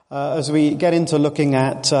As we get into looking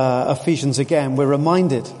at Ephesians again, we're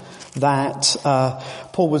reminded that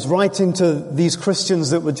Paul was writing to these Christians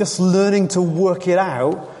that were just learning to work it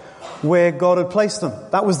out where God had placed them.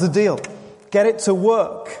 That was the deal. Get it to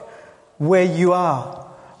work where you are,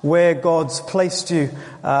 where God's placed you,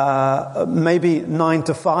 maybe 9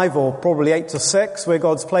 to 5 or probably 8 to 6, where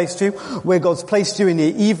God's placed you in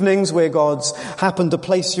the evenings, where God's happened to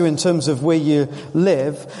place you in terms of where you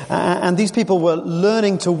live. And these people were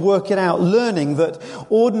learning to work it out, learning that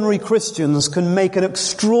ordinary Christians can make an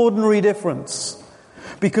extraordinary difference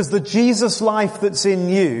because the Jesus life that's in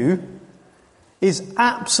you is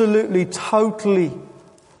absolutely, totally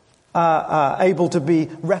able to be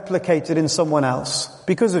replicated in someone else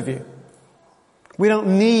because of you. We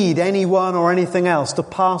don't need anyone or anything else to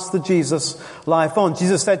pass the Jesus life on.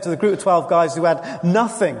 Jesus said to the group of 12 guys who had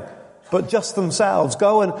nothing but just themselves,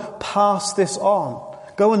 go and pass this on.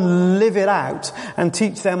 Go and live it out and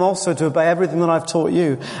teach them also to obey everything that I've taught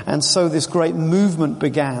you. And so this great movement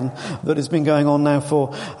began that has been going on now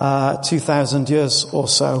for 2,000 years or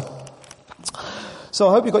so. So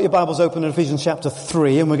I hope you've got your Bibles open in Ephesians chapter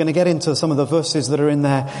 3, and we're going to get into some of the verses that are in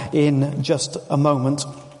there in just a moment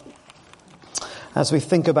as we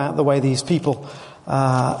think about the way these people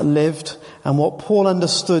lived and what Paul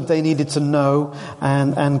understood they needed to know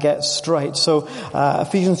and get straight. So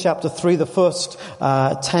Ephesians chapter 3, the first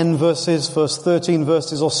 10 verses, first 13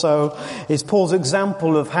 verses or so, is Paul's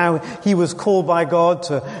example of how he was called by God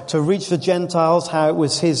to reach the Gentiles, how it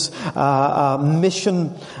was his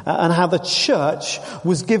mission, and how the church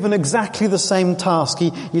was given exactly the same task.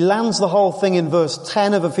 He lands the whole thing in verse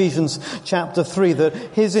 10 of Ephesians chapter 3, that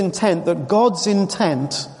his intent, that God's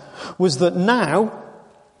intent was that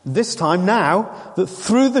that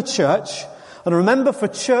through the church, and remember for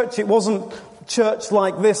church it wasn't church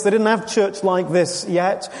like this, they didn't have church like this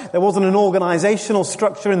yet, there wasn't an organizational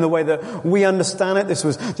structure in the way that we understand it, this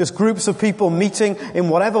was just groups of people meeting in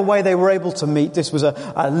whatever way they were able to meet. This was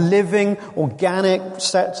a living, organic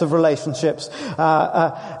set of relationships.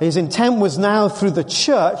 His intent was now through the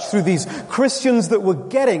church, through these Christians that were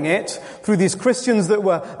getting it, through these Christians that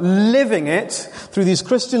were living it, through these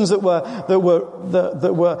Christians that were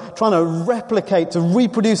trying to replicate, to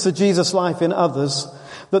reproduce the Jesus life in others,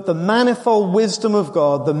 that the manifold wisdom of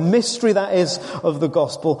God, the mystery that is of the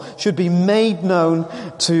gospel, should be made known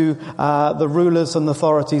to the rulers and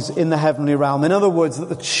authorities in the heavenly realm. In other words, that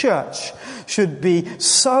the church should be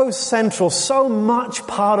so central, so much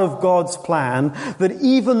part of God's plan, that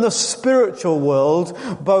even the spiritual world,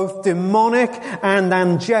 both demonic and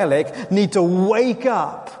angelic, need to wake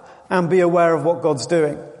up and be aware of what God's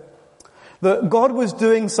doing. That God was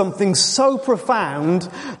doing something so profound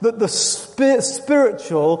that the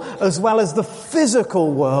spiritual as well as the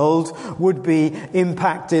physical world would be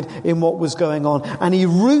impacted in what was going on. And he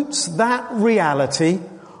roots that reality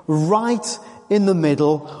right in the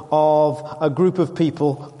middle of a group of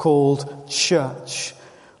people called church.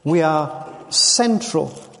 We are central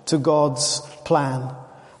to God's plan.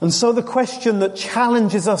 And so the question that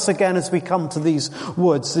challenges us again as we come to these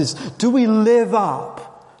words is, do we live up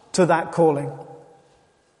to that calling?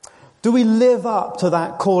 Do we live up to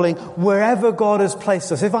that calling wherever God has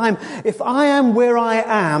placed us? If I am where I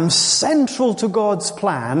am, central to God's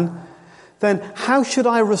plan, then how should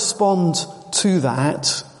I respond to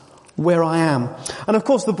that where I am? And of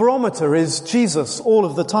course the barometer is Jesus all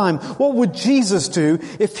of the time. What would Jesus do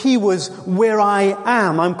if he was where I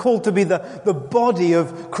am? I'm called to be the body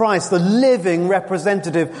of Christ, the living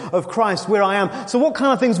representative of Christ where I am. So what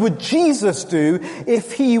kind of things would Jesus do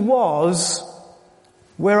if he was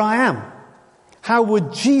where I am? How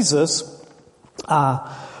would Jesus,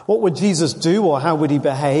 what would Jesus do, or how would he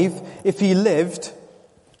behave if he lived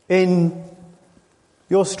in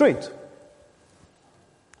your street?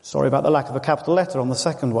 Sorry about the lack of a capital letter on the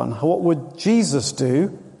second one. What would Jesus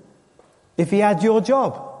do if he had your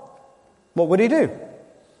job? What would he do?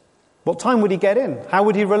 What time would he get in? How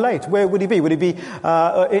would he relate? Where would he be? Would he be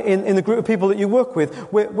in the group of people that you work with?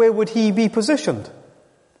 Where would he be positioned?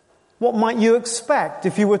 What might you expect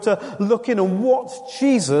if you were to look in and watch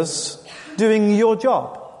Jesus doing your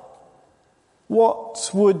job? What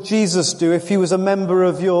would Jesus do if he was a member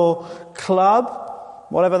of your club,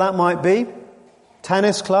 whatever that might be?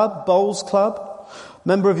 Tennis club, bowls club,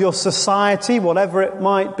 member of your society, whatever it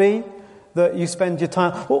might be that you spend your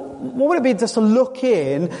time. What would it be just to look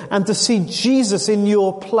in and to see Jesus in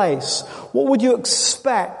your place? What would you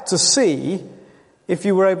expect to see if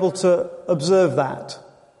you were able to observe that?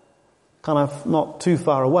 Kind of not too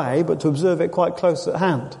far away, but to observe it quite close at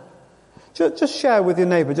hand. Just share with your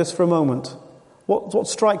neighbour just for a moment What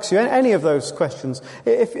strikes you? Any of those questions.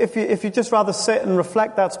 If you just rather sit and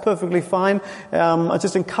reflect, that's perfectly fine. I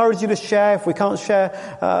just encourage you to share. If we can't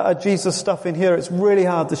share Jesus stuff in here, it's really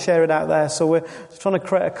hard to share it out there. So we're just trying to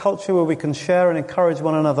create a culture where we can share and encourage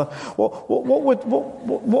one another. What's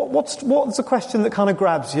the question that kind of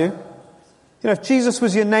grabs you? You know, if Jesus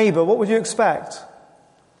was your neighbour, what would you expect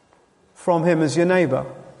from him as your neighbour?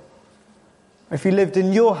 If he lived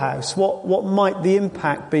in your house, what might the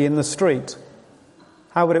impact be in the street?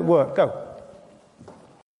 How would it work? Go.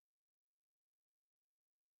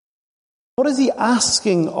 What is he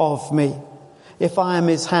asking of me if I am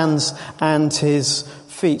his hands and his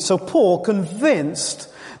feet? So Paul, convinced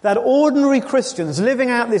that ordinary Christians living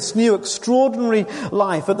out this new extraordinary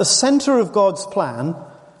life at the centre of God's plan,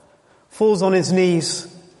 falls on his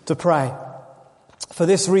knees to pray. For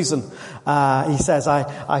this reason, he says,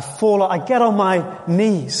 I get on my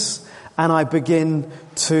knees and I begin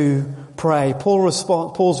to pray.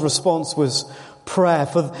 Paul's response was prayer.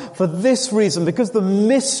 For this reason, because the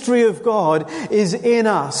mystery of God is in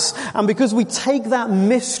us, and because we take that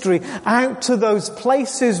mystery out to those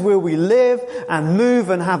places where we live and move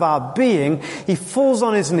and have our being, he falls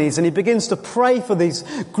on his knees and he begins to pray for these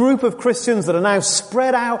group of Christians that are now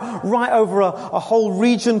spread out right over a whole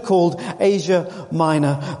region called Asia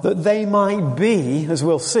Minor, that they might be, as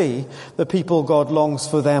we'll see, the people God longs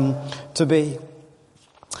for them to be.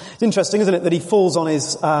 It's interesting, isn't it, that he falls on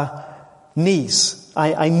his knees.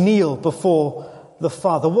 I kneel before the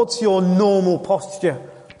Father. What's your normal posture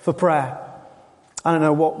for prayer? I don't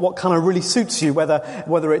know what kind of really suits you,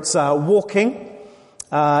 whether it's walking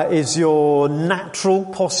is your natural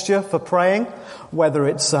posture for praying, whether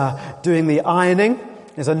it's doing the ironing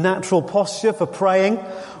is a natural posture for praying,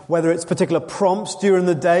 whether it's particular prompts during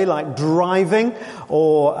the day like driving,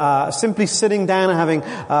 or simply sitting down and having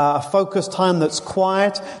a focused time that's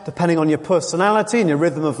quiet, depending on your personality and your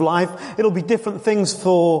rhythm of life. It'll be different things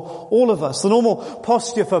for all of us. The normal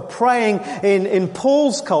posture for praying in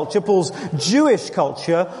Paul's culture, Paul's Jewish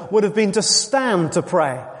culture, would have been to stand to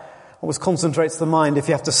pray. Always concentrates the mind if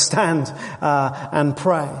you have to stand and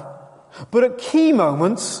pray. But at key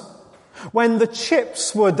moments, when the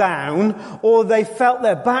chips were down, or they felt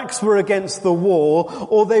their backs were against the wall,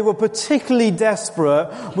 or they were particularly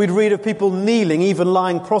desperate, we'd read of people kneeling, even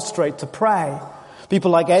lying prostrate to pray.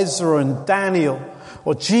 People like Ezra and Daniel,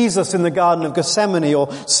 or Jesus in the Garden of Gethsemane,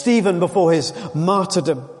 or Stephen before his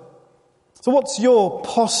martyrdom. So what's your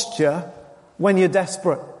posture when you're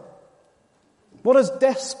desperate? What does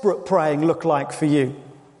desperate praying look like for you?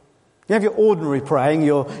 You have your ordinary praying,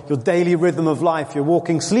 your daily rhythm of life, your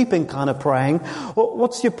walking, sleeping kind of praying.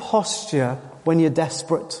 What's your posture when you're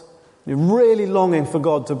desperate? You're really longing for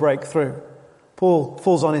God to break through. Paul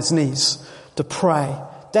falls on his knees to pray,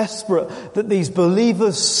 desperate that these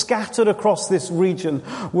believers scattered across this region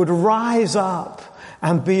would rise up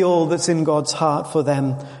and be all that's in God's heart for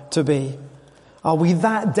them to be. Are we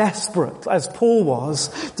that desperate, as Paul was,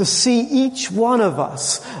 to see each one of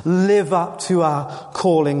us live up to our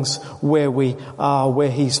callings where we are, where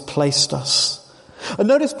he's placed us? And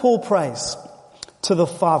notice Paul prays to the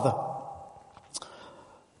Father.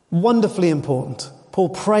 Wonderfully important. Paul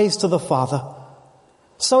prays to the Father.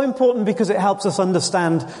 So important because it helps us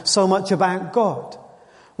understand so much about God.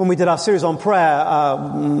 When we did our series on prayer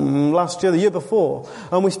last year, the year before,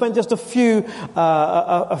 and we spent just a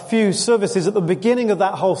few services at the beginning of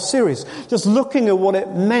that whole series, just looking at what it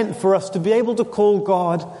meant for us to be able to call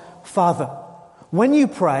God Father. When you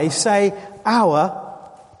pray, say, "Our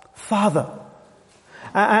Father."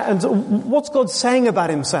 And what's God saying about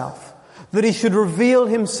himself? That he should reveal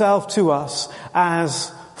himself to us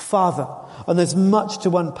as Father. And there's much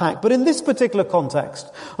to unpack. But in this particular context,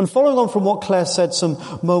 and following on from what Claire said some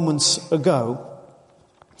moments ago,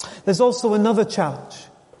 there's also another challenge.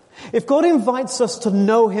 If God invites us to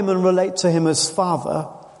know him and relate to him as Father,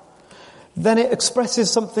 then it expresses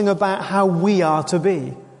something about how we are to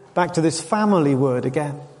be. Back to this family word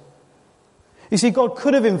again. You see, God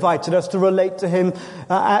could have invited us to relate to him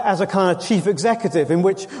as a kind of chief executive in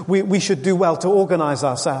which we should do well to organize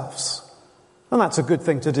ourselves. And that's a good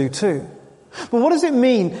thing to do too. But what does it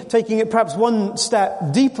mean, taking it perhaps one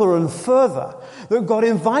step deeper and further, that God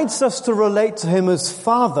invites us to relate to him as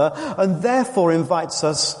Father and therefore invites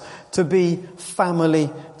us to be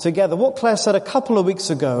family together? What Claire said a couple of weeks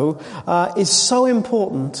ago is so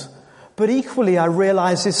important, but equally I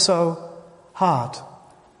realize is so hard.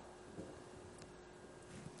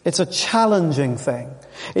 It's a challenging thing.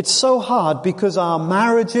 It's so hard because our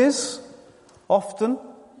marriages often,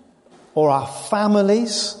 or our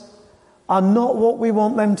families, are not what we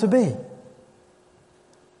want them to be.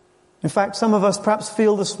 In fact, some of us perhaps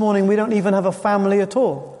feel this morning we don't even have a family at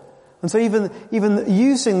all. And so even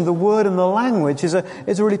using the word and the language is a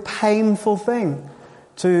really painful thing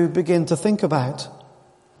to begin to think about.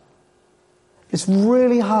 It's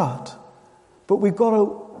really hard, but we've got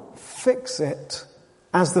to fix it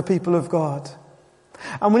as the people of God.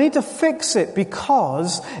 And we need to fix it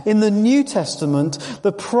because in the New Testament,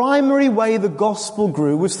 the primary way the gospel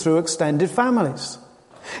grew was through extended families.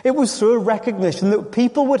 It was through a recognition that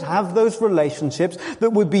people would have those relationships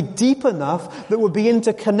that would be deep enough, that would be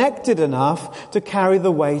interconnected enough to carry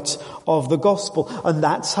the weight of the gospel. And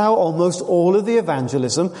that's how almost all of the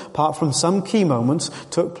evangelism, apart from some key moments,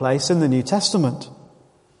 took place in the New Testament.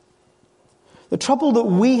 The trouble that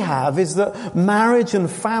we have is that marriage and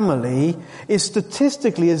family is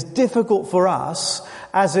statistically as difficult for us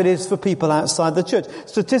as it is for people outside the church.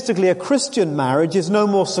 Statistically, a Christian marriage is no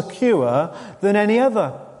more secure than any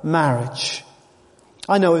other marriage.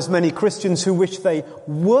 I know as many Christians who wish they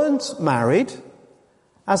weren't married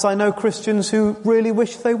as I know Christians who really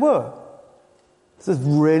wish they were. It's a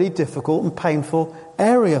really difficult and painful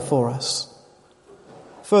area for us.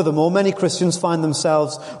 Furthermore, many Christians find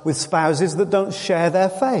themselves with spouses that don't share their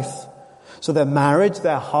faith. So their marriage,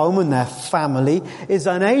 their home and their family is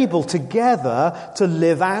unable together to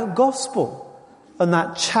live out gospel. And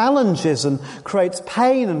that challenges and creates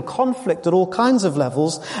pain and conflict at all kinds of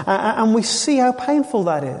levels. And we see how painful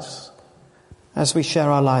that is as we share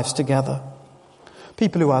our lives together.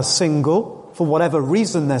 People who are single, for whatever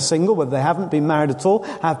reason they're single, whether they haven't been married at all,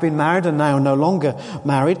 have been married and now no longer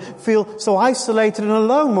married, feel so isolated and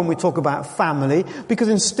alone when we talk about family, because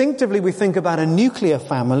instinctively we think about a nuclear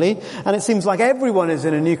family, and it seems like everyone is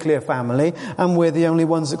in a nuclear family, and we're the only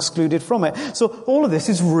ones excluded from it. So all of this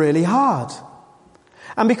is really hard.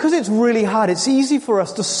 And because it's really hard, it's easy for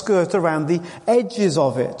us to skirt around the edges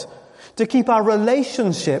of it, to keep our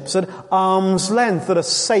relationships at arm's length, at a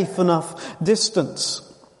safe enough distance.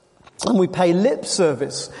 And we pay lip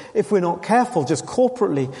service, if we're not careful, just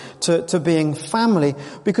corporately to being family,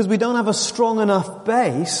 because we don't have a strong enough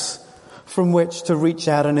base from which to reach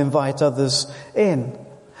out and invite others in.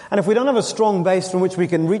 And if we don't have a strong base from which we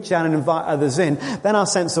can reach out and invite others in, then our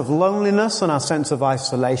sense of loneliness and our sense of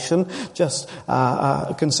isolation just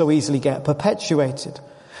can so easily get perpetuated.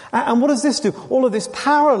 And what does this do? All of this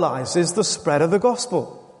paralyzes the spread of the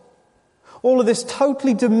gospel. All of this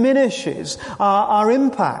totally diminishes our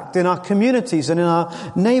impact in our communities and in our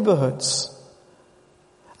neighborhoods.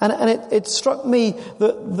 And it struck me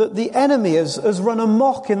that the enemy has run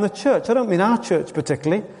amok in the church. I don't mean our church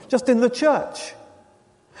particularly, just in the church.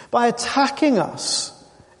 By attacking us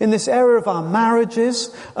in this area of our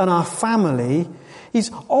marriages and our family, he's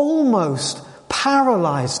almost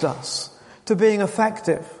paralyzed us to being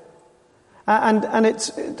effective. And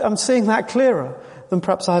I'm seeing that clearer than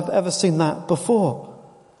perhaps I've ever seen that before.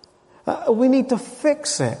 We need to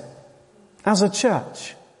fix it as a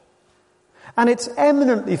church. And it's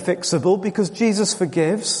eminently fixable because Jesus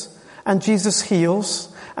forgives, and Jesus heals,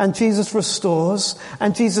 and Jesus restores,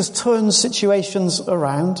 and Jesus turns situations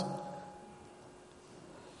around.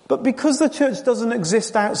 But because the church doesn't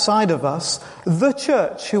exist outside of us, the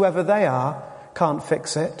church, whoever they are, can't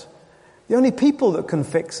fix it. The only people that can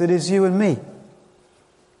fix it is you and me.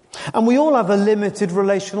 And we all have a limited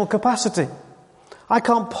relational capacity. I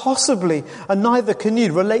can't possibly, and neither can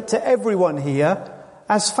you, relate to everyone here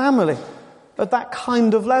as family at that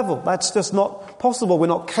kind of level. That's just not possible. We're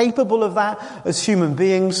not capable of that as human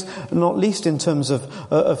beings, not least in terms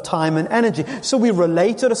of time and energy. So we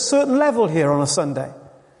relate at a certain level here on a Sunday.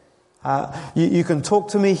 You can talk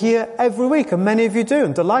to me here every week, and many of you do,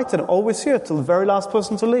 and delighted. I'm always here till the very last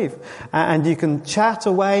person to leave. And you can chat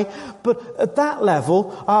away, but at that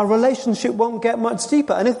level, our relationship won't get much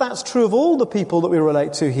deeper. And if that's true of all the people that we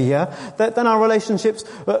relate to here, then our relationships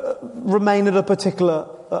remain at a particular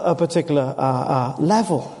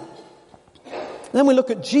level. Then we look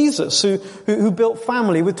at Jesus, who built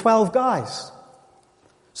family with 12 guys.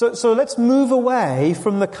 So let's move away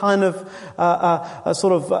from the kind of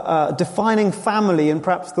defining family in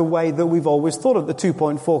perhaps the way that we've always thought of the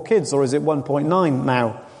 2.4 kids, or is it 1.9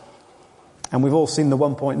 now? And we've all seen the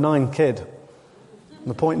 1.9 kid,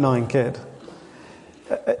 the 0.9 kid.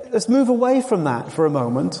 Let's move away from that for a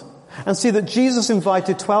moment and see that Jesus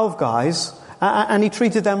invited 12 guys and he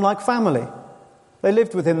treated them like family. They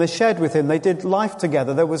lived with him, they shared with him, they did life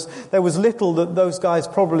together. There was little that those guys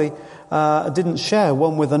probably didn't share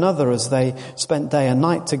one with another as they spent day and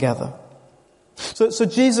night together. So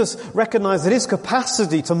Jesus recognized that his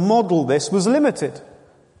capacity to model this was limited.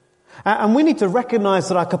 And we need to recognize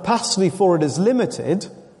that our capacity for it is limited,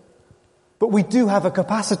 but we do have a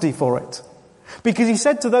capacity for it. Because he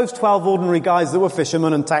said to those 12 ordinary guys that were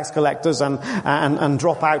fishermen and tax collectors and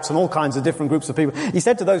dropouts and all kinds of different groups of people, he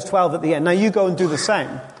said to those 12 at the end, now you go and do the same.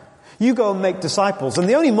 You go and make disciples. And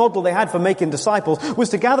the only model they had for making disciples was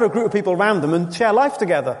to gather a group of people around them and share life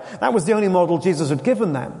together. That was the only model Jesus had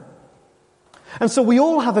given them. And so we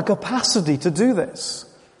all have a capacity to do this.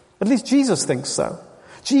 At least Jesus thinks so.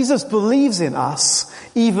 Jesus believes in us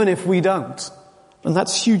even if we don't. And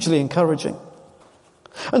that's hugely encouraging.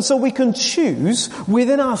 And so we can choose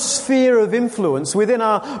within our sphere of influence, within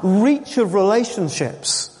our reach of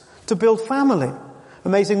relationships, to build family.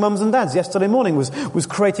 Amazing Mums and Dads yesterday morning was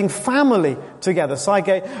creating family together.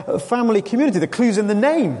 Cygate family community. The clues in the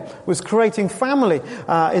name was creating family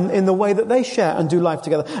in the way that they share and do life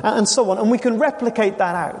together, and so on. And we can replicate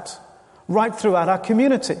that out right throughout our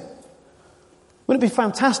community. Wouldn't it be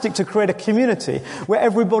fantastic to create a community where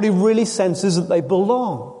everybody really senses that they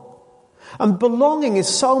belong? And belonging is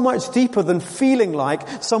so much deeper than feeling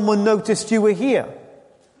like someone noticed you were here.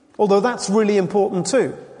 Although that's really important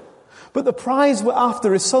too. But the prize we're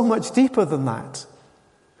after is so much deeper than that.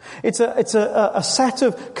 It's a set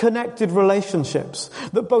of connected relationships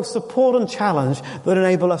that both support and challenge, that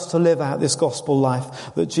enable us to live out this gospel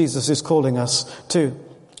life that Jesus is calling us to.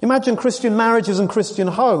 Imagine Christian marriages and Christian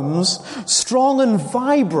homes, strong and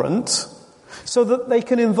vibrant, so that they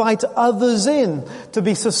can invite others in to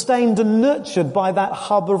be sustained and nurtured by that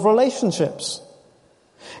hub of relationships.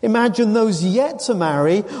 Imagine those yet to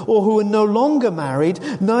marry or who are no longer married,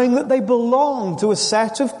 knowing that they belong to a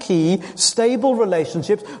set of key, stable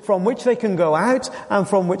relationships from which they can go out and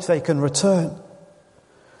from which they can return.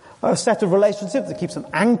 A set of relationships that keeps them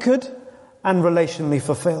anchored and relationally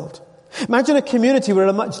fulfilled. Imagine a community where at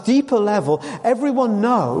a much deeper level, everyone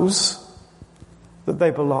knows that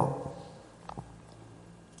they belong.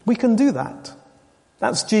 We can do that.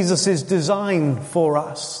 That's Jesus' design for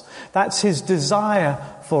us. That's his desire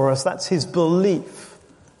for us. That's his belief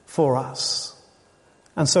for us.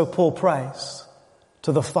 And so Paul prays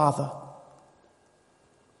to the Father.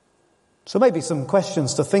 So maybe some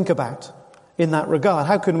questions to think about in that regard.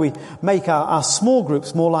 How can we make our small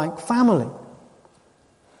groups more like family?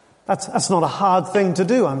 That's not a hard thing to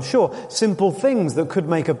do, I'm sure. Simple things that could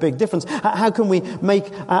make a big difference. How can we make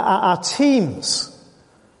our teams?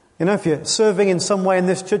 You know, if you're serving in some way in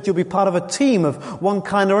this church, you'll be part of a team of one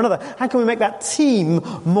kind or another. How can we make that team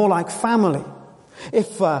more like family?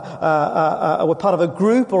 If we're part of a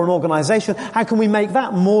group or an organization, how can we make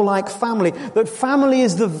that more like family? That family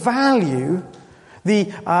is the value,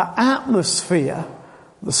 the atmosphere,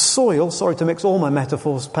 the soil, sorry to mix all my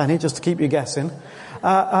metaphors, Penny, just to keep you guessing,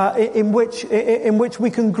 in which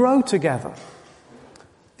we can grow together.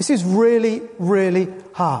 This is really, really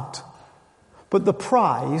hard. But the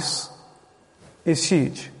prize is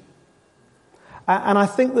huge. And I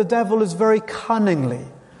think the devil has very cunningly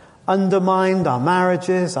undermined our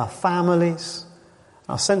marriages, our families,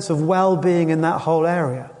 our sense of well-being in that whole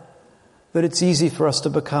area, that it's easy for us to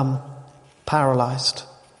become paralyzed.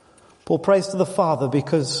 Paul prays to the Father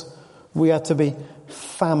because we are to be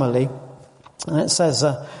family. And it says,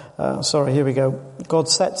 here we go. God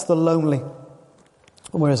sets the lonely.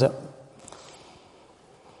 Where is it?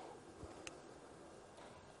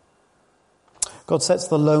 God sets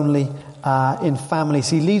the lonely in families.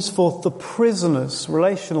 He leads forth the prisoners,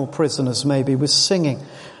 relational prisoners maybe, with singing.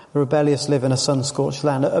 The rebellious live in a sun-scorched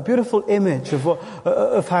land. A beautiful image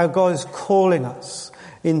of how God is calling us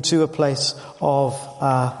into a place of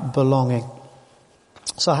belonging.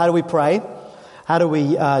 So how do we pray? How do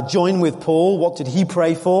we join with Paul? What did he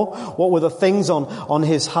pray for? What were the things on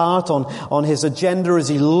his heart, on his agenda as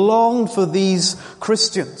he longed for these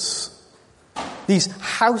Christians? These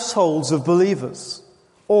households of believers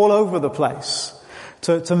all over the place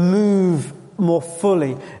to move more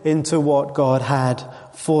fully into what God had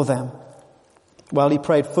for them. Well, he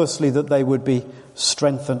prayed firstly that they would be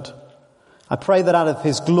strengthened. I pray that out of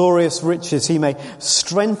his glorious riches he may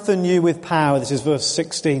strengthen you with power. This is verse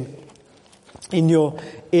 16. In your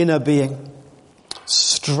inner being.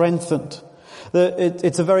 Strengthened.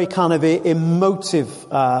 It's a very kind of emotive,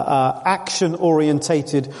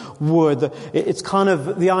 action-orientated word. It's kind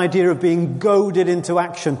of the idea of being goaded into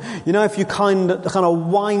action. You know, if you kind of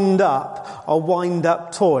wind up a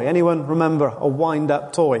wind-up toy. Anyone remember a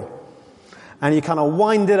wind-up toy? And you kind of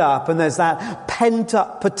wind it up, and there's that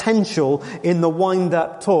pent-up potential in the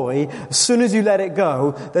wind-up toy. As soon as you let it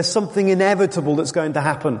go, there's something inevitable that's going to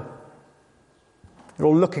happen. You're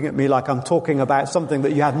all looking at me like I'm talking about something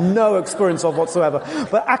that you have no experience of whatsoever.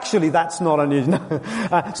 But actually, that's not unusual.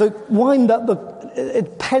 So wind up, it's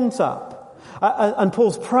pent up. And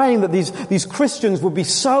Paul's praying that these Christians would be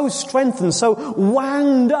so strengthened, so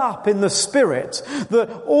wound up in the Spirit,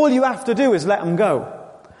 that all you have to do is let them go.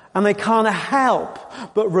 And they can't help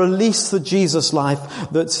but release the Jesus life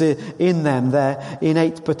that's in them, their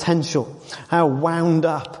innate potential. How wound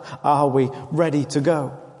up are we, ready to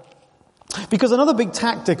go? Because another big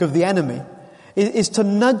tactic of the enemy is to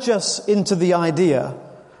nudge us into the idea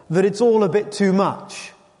that it's all a bit too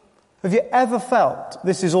much. Have you ever felt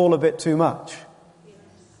this is all a bit too much?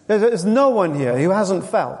 There's no one here who hasn't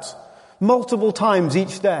felt multiple times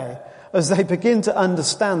each day as they begin to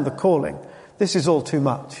understand the calling. This is all too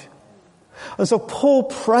much. And so Paul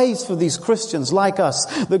prays for these Christians like us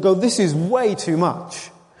that go, this is way too much.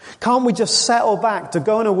 Can't we just settle back to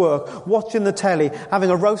going to work, watching the telly, having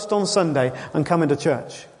a roast on Sunday and coming to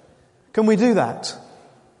church? Can we do that?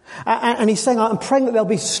 And he's saying, I'm praying that they'll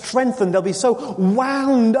be strengthened, they'll be so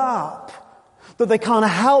wound up that they can't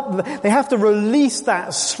help, they have to release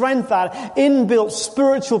that strength, that inbuilt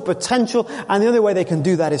spiritual potential, and the only way they can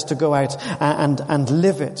do that is to go out and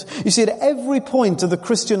live it. You see, at every point of the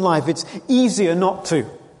Christian life, it's easier not to.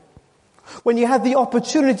 When you have the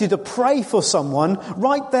opportunity to pray for someone,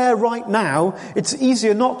 right there, right now, it's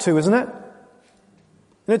easier not to, isn't it?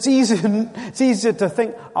 And it's easier to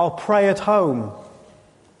think, I'll pray at home.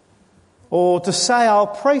 Or to say, I'll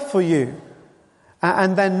pray for you.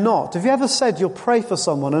 And then not. Have you ever said you'll pray for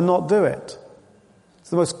someone and not do it?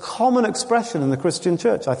 It's the most common expression in the Christian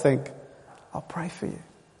church, I think. I'll pray for you.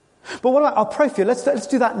 But what about, I'll pray for you. Let's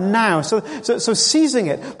do that now. So seizing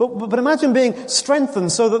it. But imagine being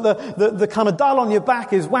strengthened so that the kind of dial on your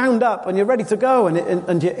back is wound up and you're ready to go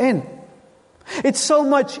and you're in. It's so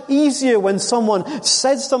much easier when someone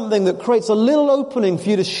says something that creates a little opening for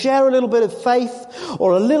you to share a little bit of faith,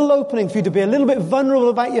 or a little opening for you to be a little bit vulnerable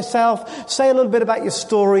about yourself, say a little bit about your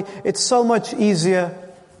story. It's so much easier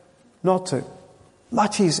not to.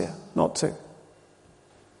 Much easier not to.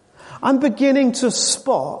 I'm beginning to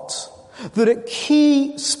spot that at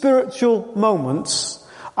key spiritual moments,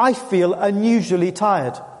 I feel unusually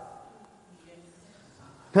tired.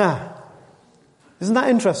 Isn't that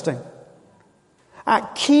interesting?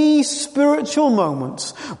 At key spiritual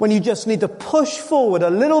moments, when you just need to push forward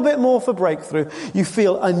a little bit more for breakthrough, you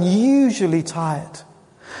feel unusually tired.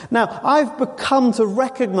 Now, I've become to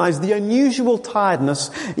recognize the unusual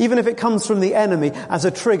tiredness, even if it comes from the enemy, as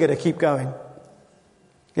a trigger to keep going.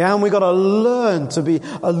 Yeah, and we've got to learn to be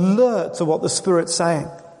alert to what the Spirit's saying.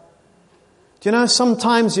 Do you know,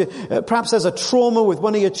 sometimes perhaps there's a trauma with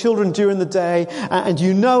one of your children during the day, and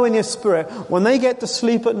you know in your spirit, when they get to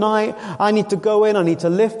sleep at night, I need to go in, I need to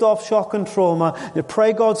lift off shock and trauma, you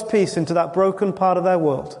pray God's peace into that broken part of their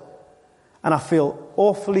world. And I feel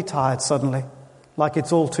awfully tired suddenly, like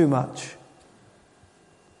it's all too much.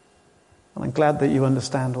 And I'm glad that you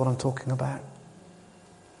understand what I'm talking about.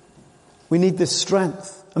 We need this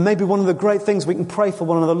strength. And maybe one of the great things we can pray for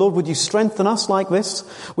one another, Lord, would you strengthen us like this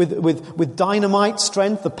with dynamite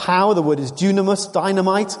strength? The power, the word is dunamis,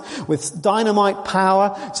 dynamite, with dynamite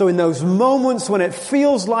power. So in those moments when it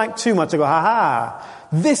feels like too much, I go,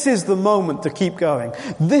 this is the moment to keep going.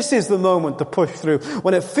 This is the moment to push through.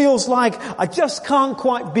 When it feels like I just can't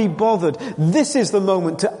quite be bothered, this is the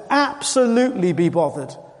moment to absolutely be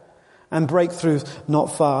bothered. And breakthrough's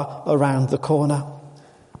not far around the corner.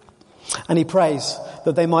 And he prays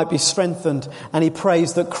that they might be strengthened, and he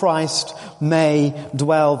prays that Christ may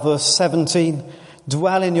dwell. Verse 17,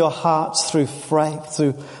 dwell in your hearts through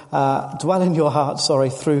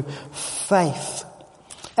faith.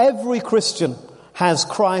 Every Christian has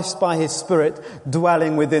Christ by his Spirit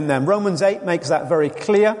dwelling within them. Romans 8 makes that very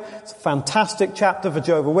clear. It's a fantastic chapter for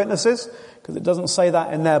Jehovah's Witnesses, because it doesn't say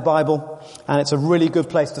that in their Bible, and it's a really good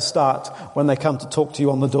place to start when they come to talk to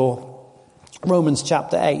you on the door. Romans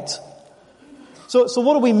chapter 8. So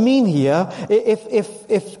what do we mean here?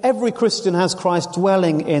 If every Christian has Christ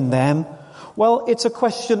dwelling in them, well, it's a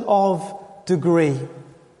question of degree.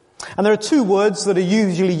 And there are two words that are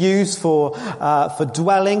usually used for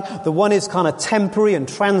dwelling. The one is kind of temporary and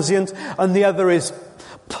transient, and the other is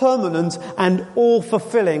permanent and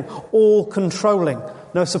all-fulfilling, all-controlling.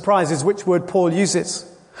 No surprises which word Paul uses.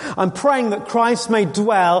 I'm praying that Christ may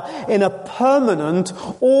dwell in a permanent,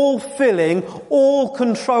 all-filling,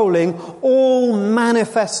 all-controlling,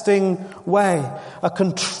 all-manifesting way. A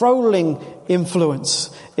controlling influence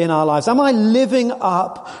in our lives. Am I living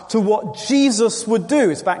up to what Jesus would do?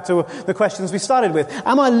 It's back to the questions we started with.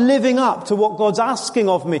 Am I living up to what God's asking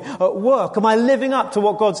of me at work? Am I living up to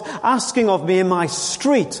what God's asking of me in my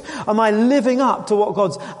street? Am I living up to what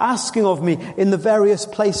God's asking of me in the various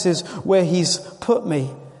places where He's put me?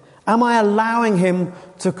 Am I allowing Him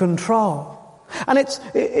to control? And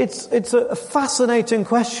it's a fascinating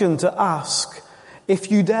question to ask,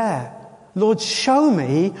 if you dare. Lord, show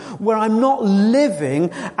me where I'm not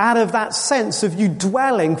living out of that sense of you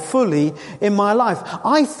dwelling fully in my life.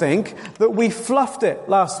 I think that we fluffed it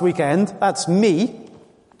last weekend. That's me.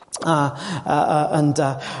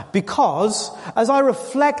 Because as I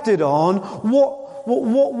reflected on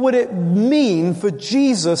what would it mean for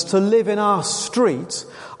Jesus to live in our street,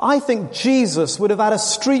 I think Jesus would have had a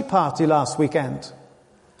street party last weekend.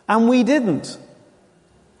 And we didn't.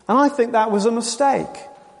 And I think that was a mistake.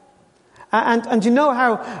 And you know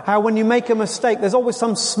how when you make a mistake, there's always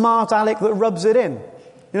some smart aleck that rubs it in.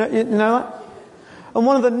 You know that? And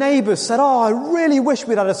one of the neighbours said, "Oh, I really wish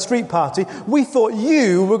we'd had a street party. We thought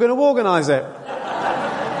you were going to organise it."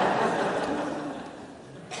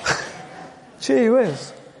 Gee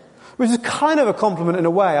whiz. Which is kind of a compliment in a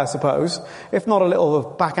way, I suppose, if not a little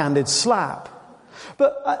backhanded slap.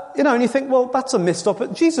 But, and you think, well, that's a missed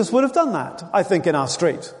opportunity. Jesus would have done that, I think, in our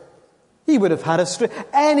street. He would have had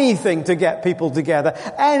anything to get people together,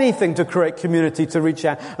 anything to create community, to reach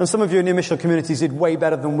out. And some of you in the initial communities did way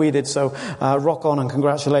better than we did, so rock on and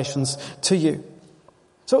congratulations to you.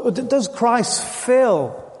 So does Christ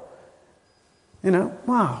fill?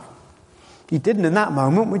 Wow. He didn't in that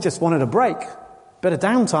moment. We just wanted a break, bit of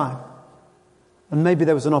downtime. And maybe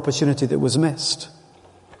there was an opportunity that was missed.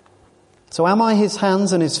 So am I his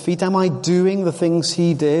hands and his feet? Am I doing the things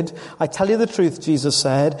he did? I tell you the truth, Jesus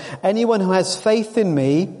said, anyone who has faith in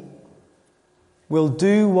me will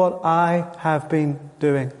do what I have been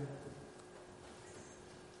doing.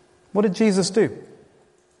 What did Jesus do?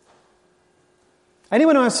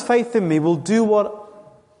 Anyone who has faith in me will do what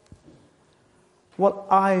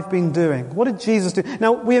I've been doing. What did Jesus do?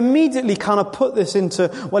 Now, we immediately kind of put this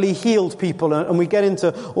into, well, he healed people, and we get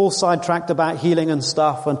into all sidetracked about healing and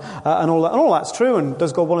stuff, and all that. And all that's true. And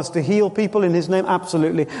does God want us to heal people in his name?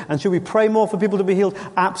 Absolutely. And should we pray more for people to be healed?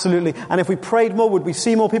 Absolutely. And if we prayed more, would we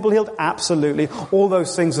see more people healed? Absolutely. All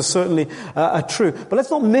those things are certainly true. But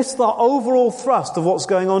let's not miss the overall thrust of what's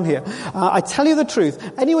going on here. I tell you the truth.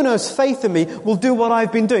 Anyone who has faith in me will do what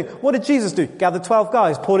I've been doing. What did Jesus do? Gathered 12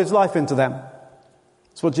 guys, poured his life into them.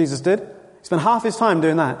 That's what Jesus did. He spent half his time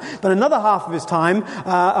doing that. But another half of his time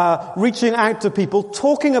reaching out to people,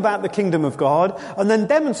 talking about the kingdom of God, and then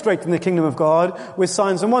demonstrating the kingdom of God with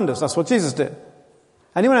signs and wonders. That's what Jesus did.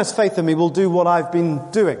 Anyone who has faith in me will do what I've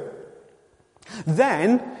been doing.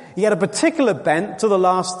 Then, he had a particular bent to the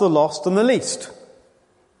last, the lost, and the least.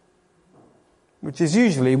 Which is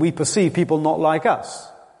usually, we perceive people not like us.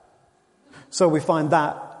 So we find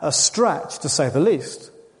that a stretch, to say the least.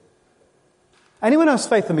 Anyone who has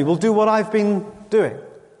faith in me will do what I've been doing.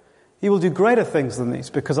 He will do greater things than these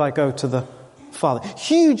because I go to the Father.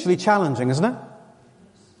 Hugely challenging, isn't it?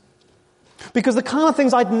 Because the kind of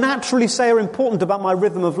things I'd naturally say are important about my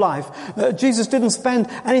rhythm of life, Jesus didn't spend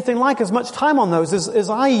anything like as much time on those as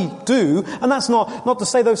I do. And that's not to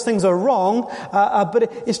say those things are wrong,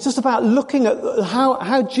 but it's just about looking at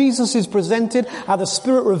how Jesus is presented, how the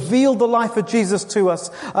Spirit revealed the life of Jesus to us.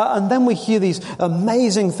 And then we hear these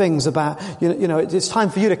amazing things about, it's time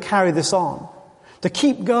for you to carry this on. To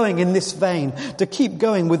keep going in this vein, to keep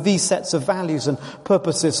going with these sets of values and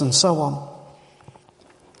purposes and so on.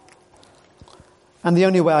 And the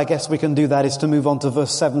only way I guess we can do that is to move on to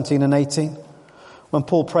verse 17 and 18, when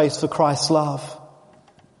Paul prays for Christ's love.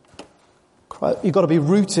 You've got to be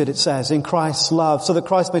rooted, it says, in Christ's love, so that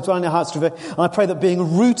Christ may dwell in your hearts through faith. And I pray that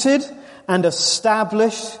being rooted and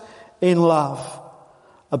established in love,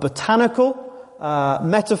 a botanical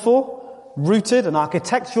metaphor, rooted, an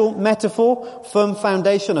architectural metaphor, firm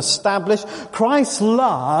foundation, established. Christ's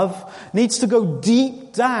love needs to go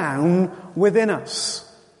deep down within us.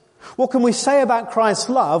 What can we say about Christ's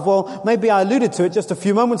love? Well, maybe I alluded to it just a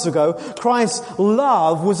few moments ago. Christ's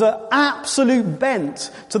love was an absolute bent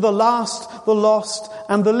to the last, the lost,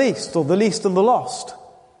 and the least, or the least and the lost.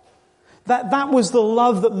 That was the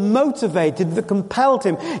love that motivated, that compelled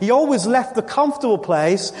him. He always left the comfortable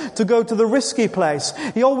place to go to the risky place.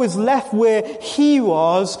 He always left where he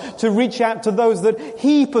was to reach out to those that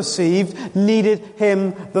he perceived needed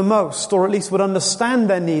him the most, or at least would understand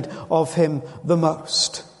their need of him the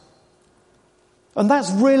most. And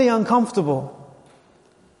that's really uncomfortable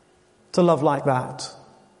to love like that.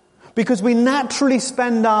 Because we naturally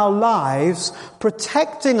spend our lives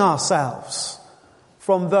protecting ourselves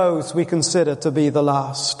from those we consider to be the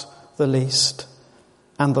last, the least,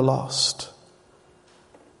 and the lost.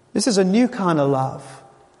 This is a new kind of love.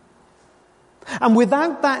 And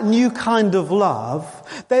without that new kind of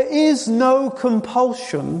love, there is no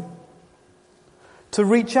compulsion to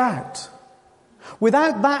reach out.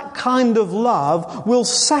 Without that kind of love, we'll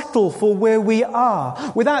settle for where we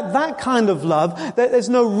are. Without that kind of love, there's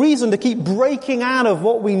no reason to keep breaking out of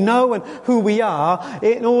what we know and who we are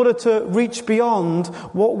in order to reach beyond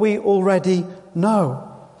what we already know.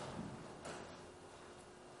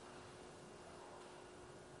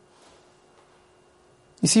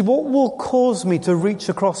 You see, what will cause me to reach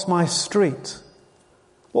across my street?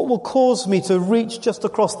 What will cause me to reach just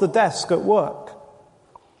across the desk at work?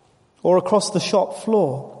 Or across the shop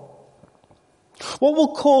floor? What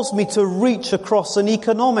will cause me to reach across an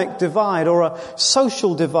economic divide or a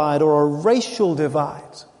social divide or a racial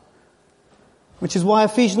divide? Which is why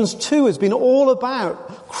Ephesians 2 has been all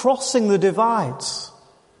about crossing the divides.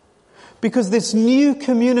 Because this new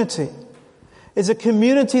community is a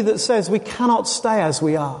community that says we cannot stay as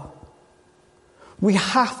we are. We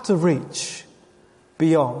have to reach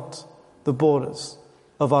beyond the borders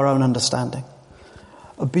of our own understanding.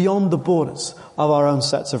 Beyond the borders of our own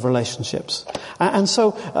sets of relationships. And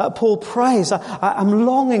so Paul prays, I'm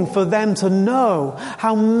longing for them to know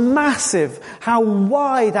how massive, how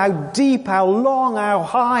wide, how deep, how long, how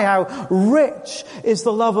high, how rich is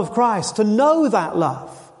the love of Christ. To know that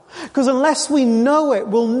love. Because unless we know it,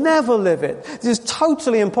 we'll never live it. This is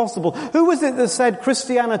totally impossible. Who was it that said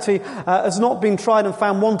Christianity has not been tried and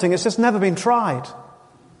found wanting? It's just never been tried.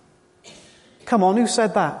 Come on, who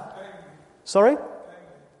said that? Sorry?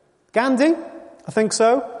 Gandhi? I think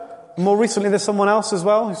so. More recently there's someone else as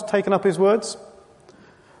well who's taken up his words.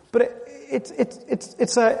 But it's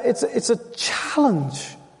a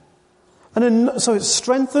challenge. And so it's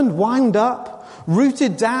strengthened, wound up,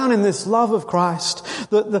 rooted down in this love of Christ,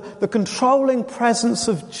 the controlling presence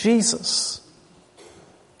of Jesus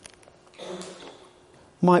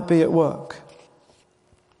might be at work.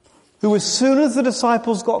 Who, as soon as the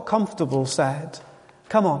disciples got comfortable, said,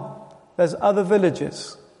 come on, there's other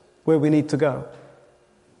villages where we need to go.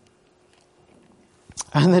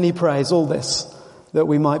 And then he prays all this, that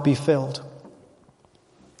we might be filled.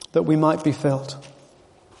 That we might be filled.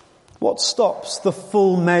 What stops the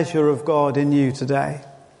full measure of God in you today?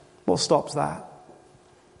 What stops that?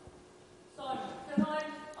 Simon, can I say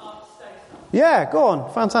something? Yeah, go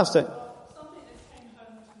on. Fantastic. Something that came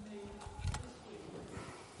home to me this week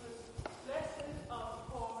was, blessed are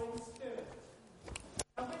the poor in spirit.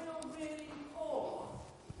 And when you're really poor,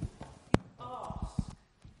 you ask.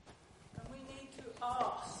 And we need to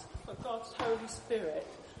ask for God's Holy Spirit.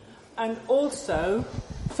 And also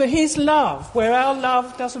for his love, where our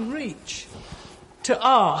love doesn't reach, to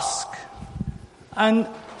ask. And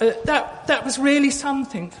that was really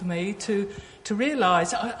something for me to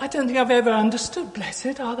realise. I don't think I've ever understood,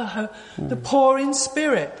 blessed are the poor in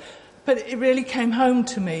spirit. But it really came home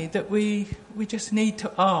to me that we just need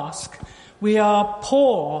to ask. We are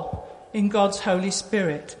poor in God's Holy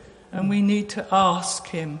Spirit, and we need to ask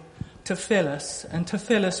him to fill us, and to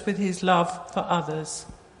fill us with his love for others.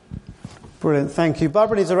 Brilliant, thank you.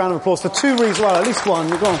 Barbara needs a round of applause for two reasons. Well, at least one.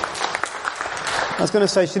 Go on. I was going to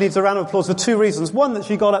say she needs a round of applause for two reasons. One, that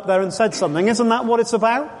she got up there and said something. Isn't that what it's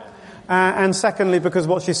about? And secondly, because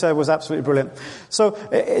what she said was absolutely brilliant. So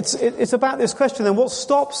it's about this question then. What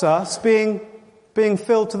stops us being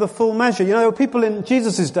filled to the full measure? You know, there were people in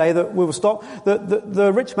Jesus' day that we were stopped.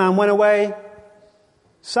 The rich man went away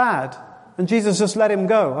sad. And Jesus just let him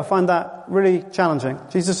go. I find that really challenging.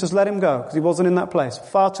 Jesus just let him go because he wasn't in that place.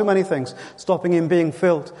 Far too many things stopping him being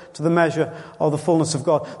filled to the measure of the fullness of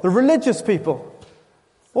God. The religious people,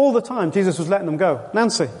 all the time, Jesus was letting them go.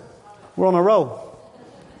 Nancy, we're on a roll.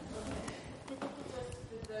 Just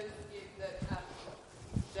for those of you that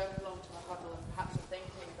don't belong to the huddle and perhaps are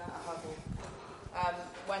thinking about a huddle,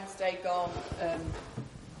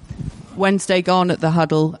 Wednesday gone at the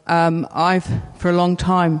huddle. I've, for a long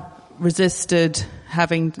time, resisted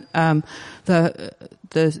having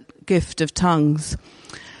the gift of tongues,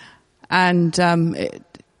 and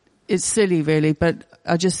it's silly really, but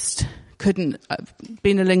I just couldn't.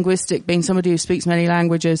 Being a linguistic, being somebody who speaks many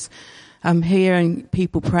languages, hearing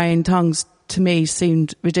people pray in tongues to me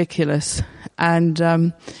seemed ridiculous,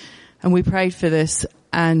 and we prayed for this,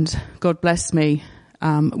 and God blessed me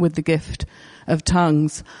with the gift of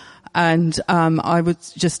tongues. And I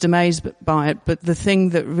was just amazed by it. But the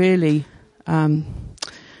thing that really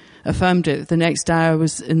affirmed it, the next day I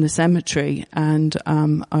was in the cemetery, and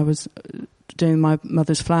I was doing my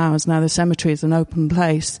mother's flowers. Now the cemetery is an open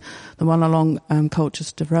place, the one along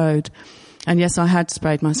Colchester Road. And yes, I had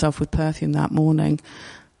sprayed myself with perfume that morning,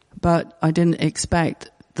 but I didn't expect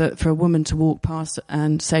that for a woman to walk past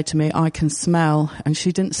and say to me, I can smell, and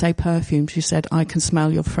she didn't say perfume, she said, I can smell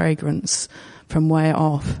your fragrance from way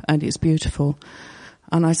off, and it's beautiful.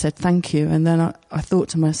 And I said, thank you. And then I thought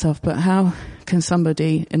to myself, but how can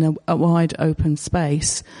somebody in a wide open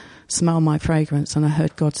space smell my fragrance? And I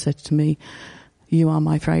heard God said to me, you are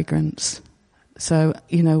my fragrance. So,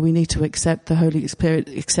 we need to accept the Holy Spirit,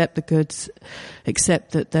 accept the goods,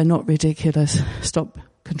 accept that they're not ridiculous, stop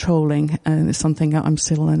controlling, and it's something that I'm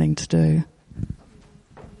still learning to do.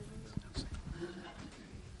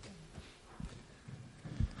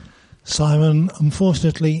 Simon,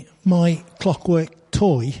 unfortunately, my clockwork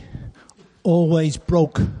toy always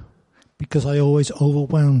broke because I always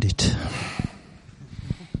overwound it.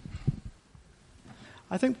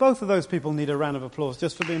 I think both of those people need a round of applause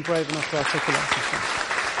just for being brave enough to articulate something.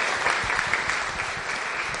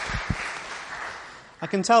 I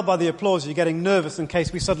can tell by the applause you're getting nervous in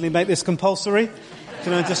case we suddenly make this compulsory.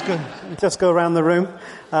 Just go around the room.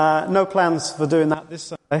 No plans for doing that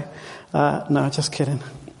this Sunday. No, just kidding.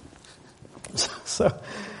 So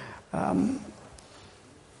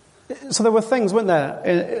there were things, weren't there,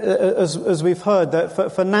 as we've heard,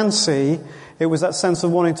 that for Nancy, it was that sense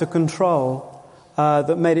of wanting to control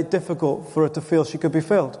that made it difficult for her to feel she could be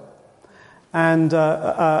filled. And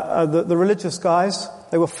the religious guys,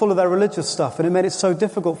 they were full of their religious stuff, and it made it so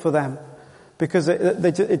difficult for them because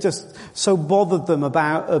it just so bothered them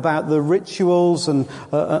about the rituals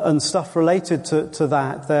and stuff related to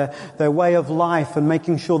that, their way of life, and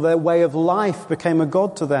making sure their way of life became a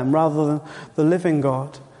god to them rather than the living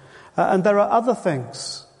God. And there are other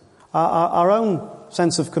things, our own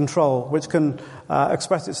sense of control, which can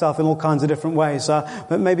express itself in all kinds of different ways.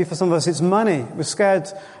 But maybe for some of us it's money. We're scared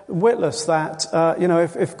witless that,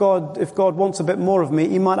 if God wants a bit more of me,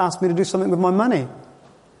 he might ask me to do something with my money.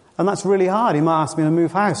 And that's really hard. He might ask me to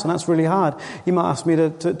move house, and that's really hard. He might ask me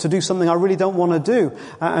to do something I really don't want to do.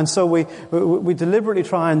 And so we deliberately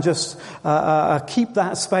try and just keep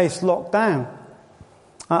that space locked down.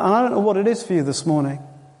 And I don't know what it is for you this morning,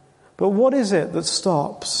 but what is it that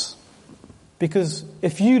stops? Because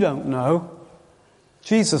if you don't know,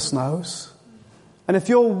 Jesus knows. And if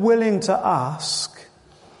you're willing to ask,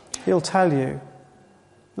 he'll tell you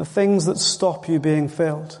the things that stop you being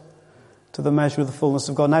filled to the measure of the fullness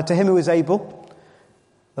of God. Now, to him who is able,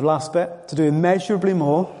 the last bit, to do immeasurably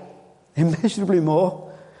more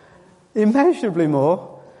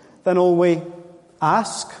than all we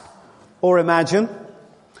ask or imagine,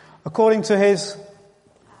 according to his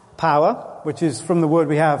power, which is from the word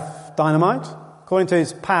we have, dynamite, according to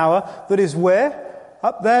his power, that is where?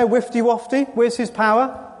 Up there, wifty-wafty. Where's his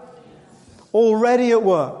power? Already at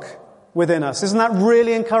work within us. Isn't that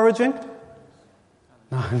really encouraging?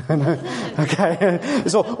 No. Okay.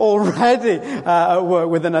 It's already at work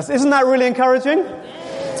within us. Isn't that really encouraging?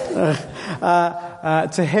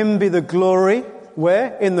 To him be the glory.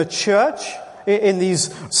 Where? In the church. In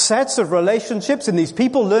these sets of relationships, in these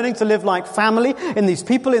people learning to live like family, in these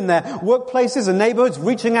people in their workplaces and neighborhoods,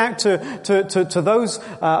 reaching out to those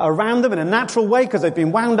around them in a natural way because they've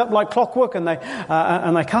been wound up like clockwork and they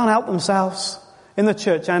can't help themselves. In the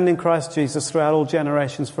church and in Christ Jesus throughout all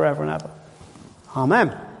generations, forever and ever.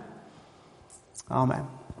 Amen. Amen.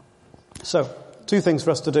 So, two things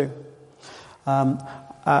for us to do.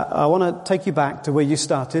 I want to take you back to where you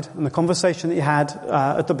started and the conversation that you had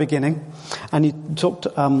at the beginning, and you talked,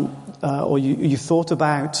 or you thought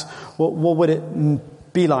about what would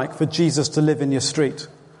it be like for Jesus to live in your street,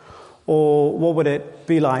 or what would it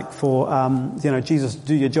be like for Jesus to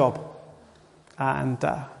do your job, and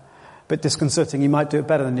a bit disconcerting. He might do it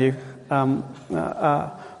better than you,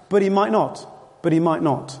 but he might not.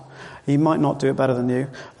 He might not do it better than you,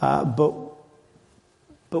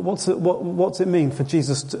 But what's it mean for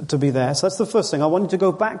Jesus to be there? So that's the first thing. I want you to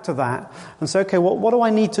go back to that and say, okay, what do I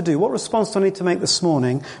need to do? What response do I need to make this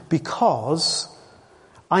morning? Because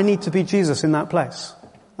I need to be Jesus in that place.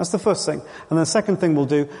 That's the first thing. And the second thing we'll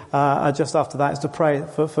do just after that is to pray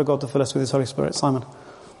for God to fill us with his Holy Spirit. Simon.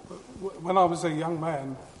 When I was a young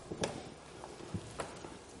man,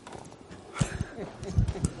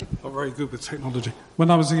 not very good with technology. When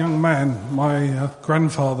I was a young man, my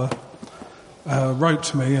grandfather wrote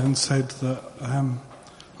to me and said that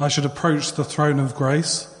I should approach the throne of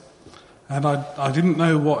grace, and I didn't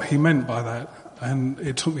know what he meant by that, and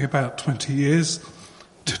it took me about 20 years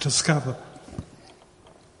to discover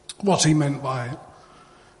what he meant by it.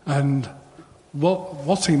 And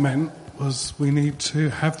what he meant was we need to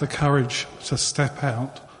have the courage to step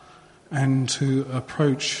out and to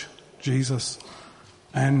approach Jesus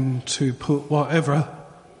and to put whatever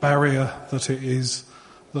barrier that it is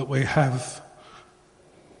that we have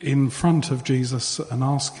in front of Jesus and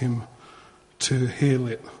ask him to heal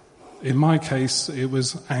it. In my case, it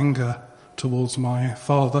was anger towards my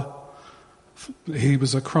father. He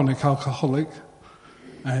was a chronic alcoholic,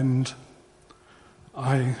 and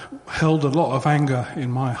I held a lot of anger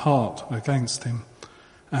in my heart against him.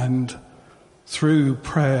 And through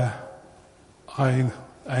prayer,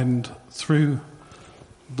 and through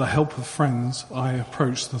the help of friends, I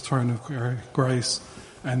approached the throne of grace,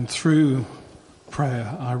 and through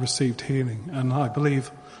prayer I received healing. And I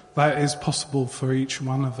believe that is possible for each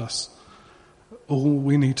one of us. All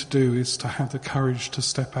we need to do is to have the courage to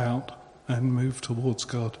step out and move towards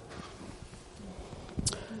God.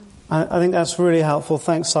 I think that's really helpful.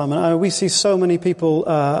 Thanks, Simon. We see so many people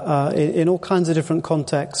in all kinds of different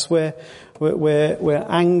contexts where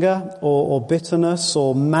anger or bitterness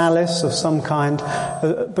or malice of some kind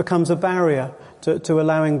becomes a barrier to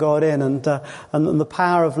allowing God in, and the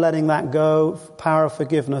power of letting that go, power of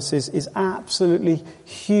forgiveness, is absolutely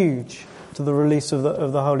huge to the release of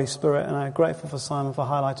the Holy Spirit. And I'm grateful for Simon for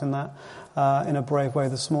highlighting that in a brave way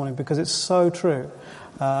this morning, because it's so true.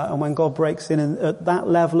 And when God breaks in at that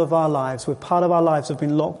level of our lives, where part of our lives have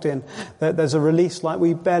been locked in, there's a release like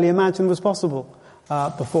we barely imagined was possible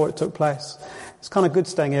before it took place. It's kind of good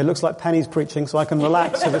staying here. It looks like Penny's preaching, so I can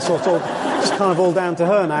relax if it's kind of all down to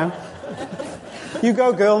her now. You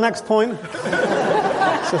go, girl. Next point.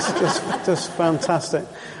 Just fantastic.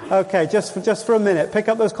 Okay, just for a minute, pick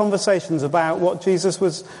up those conversations about what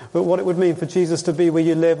it would mean for Jesus to be where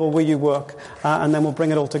you live or where you work, and then we'll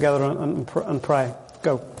bring it all together and pray.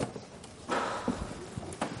 Go.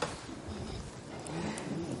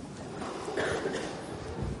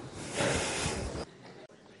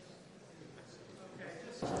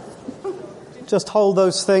 Just hold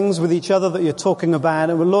those things with each other that you're talking about.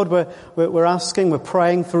 And Lord, we're asking, we're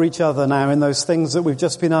praying for each other now in those things that we've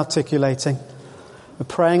just been articulating. We're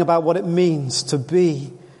praying about what it means to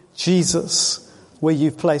be Jesus where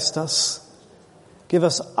you've placed us. Give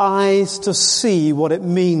us eyes to see what it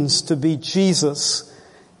means to be Jesus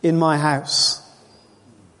in my house,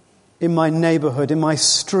 in my neighborhood, in my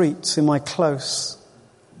street, in my close,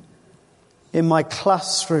 in my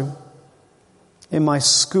classroom, in my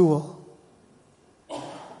school,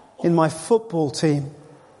 in my football team,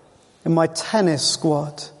 in my tennis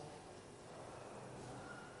squad.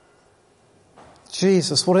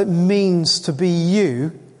 Jesus, what it means to be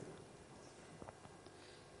you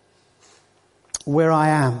where I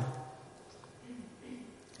am,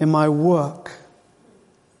 in my work,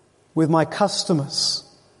 with my customers,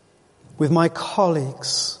 with my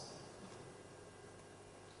colleagues.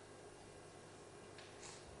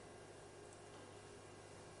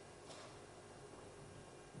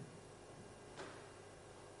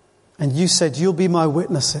 And you said, you'll be my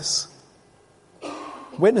witnesses.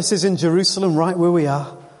 Witnesses in Jerusalem, right where we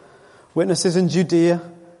are. Witnesses in Judea,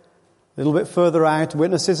 a little bit further out.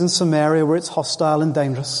 Witnesses in Samaria, where it's hostile and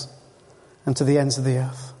dangerous. And to the ends of the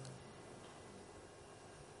earth.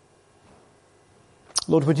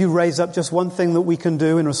 Lord, would you raise up just one thing that we can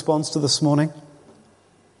do in response to this morning?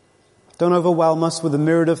 Don't overwhelm us with a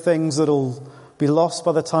myriad of things that'll be lost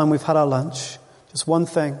by the time we've had our lunch. Just one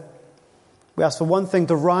thing. We ask for one thing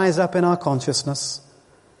to rise up in our consciousness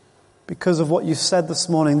because of what you said this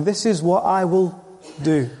morning. This is what I will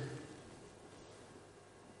do.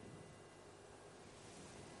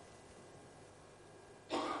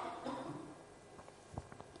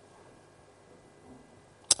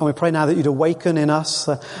 And we pray now that you'd awaken in us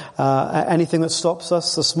anything that stops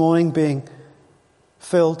us this morning being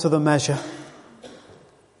filled to the measure.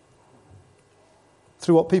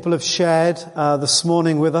 Through what people have shared this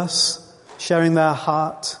morning with us, sharing their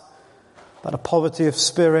heart about a poverty of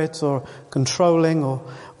spirit or controlling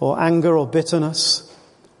or anger or bitterness,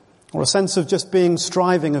 or a sense of just being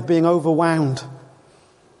striving, of being overwhelmed.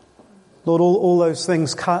 Lord, all those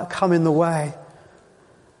things come in the way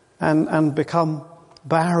and become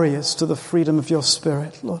barriers to the freedom of your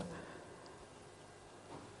Spirit, Lord.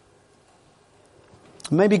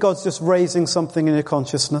 Maybe God's just raising something in your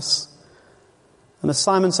consciousness. And as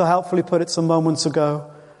Simon so helpfully put it some moments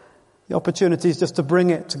ago, the opportunity is just to bring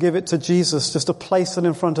it, to give it to Jesus, just to place it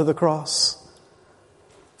in front of the cross.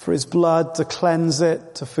 For his blood to cleanse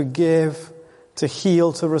it, to forgive, to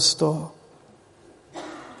heal, to restore.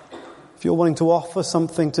 If you're wanting to offer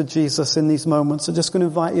something to Jesus in these moments, I'm just going to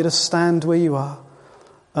invite you to stand where you are.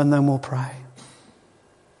 And then we'll pray.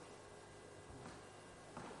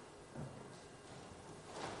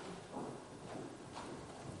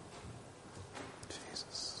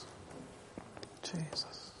 Jesus.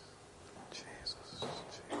 Jesus. Jesus.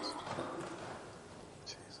 Jesus.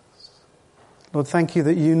 Jesus. Lord, thank you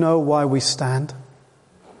that you know why we stand.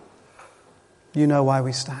 You know why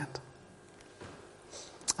we stand.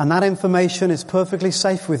 And that information is perfectly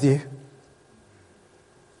safe with you.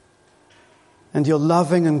 And you're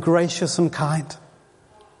loving and gracious and kind.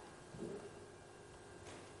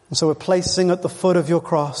 And so we're placing at the foot of your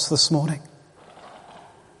cross this morning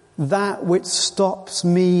that which stops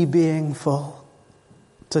me being full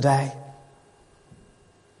today.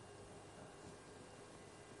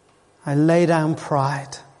 I lay down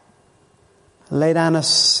pride. I lay down a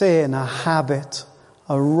sin, a habit,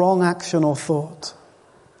 a wrong action or thought.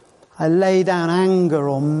 I lay down anger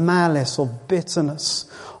or malice or bitterness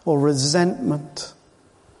or resentment.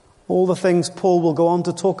 All the things Paul will go on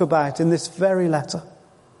to talk about in this very letter.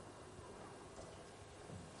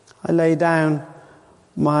 I lay down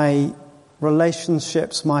my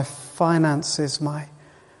relationships, my finances, my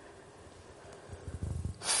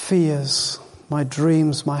fears, my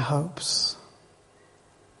dreams, my hopes.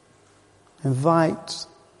 Invite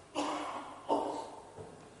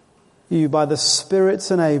you, by the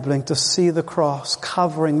Spirit's enabling, to see the cross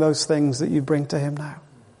covering those things that you bring to him now.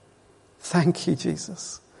 Thank you,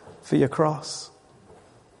 Jesus, for your cross.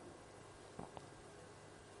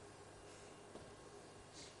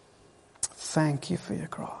 Thank you for your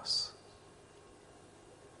cross.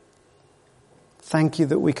 Thank you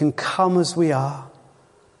that we can come as we are,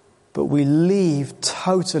 but we leave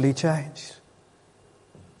totally changed.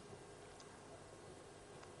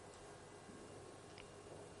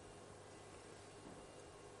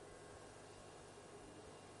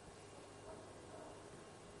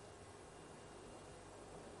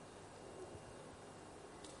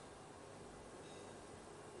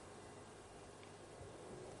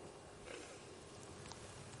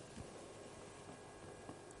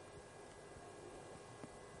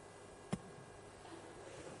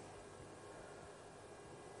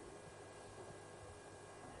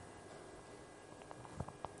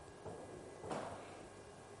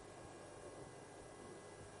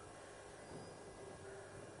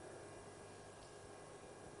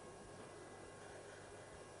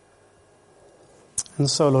 And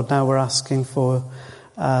so, Lord, now we're asking for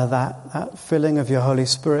that filling of your Holy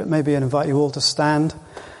Spirit. Maybe I invite you all to stand.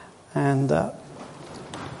 And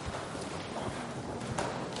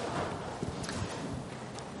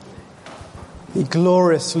he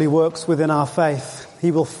gloriously works within our faith. He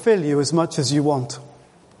will fill you as much as you want.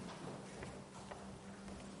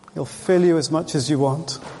 He'll fill you as much as you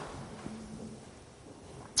want.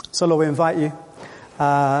 So, Lord, we invite you.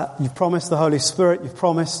 You've promised the Holy Spirit. You've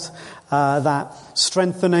promised that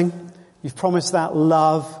strengthening. You've promised that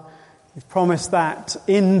love. You've promised that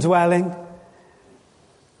indwelling.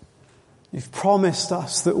 You've promised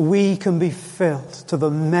us that we can be filled to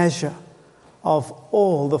the measure of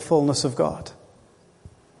all the fullness of God.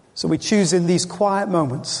 So we choose in these quiet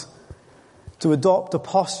moments to adopt a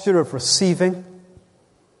posture of receiving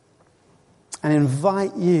and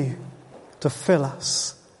invite you to fill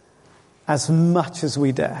us as much as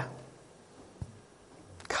we dare.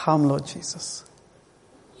 Come, Lord Jesus.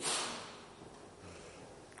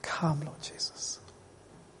 Come, Lord Jesus.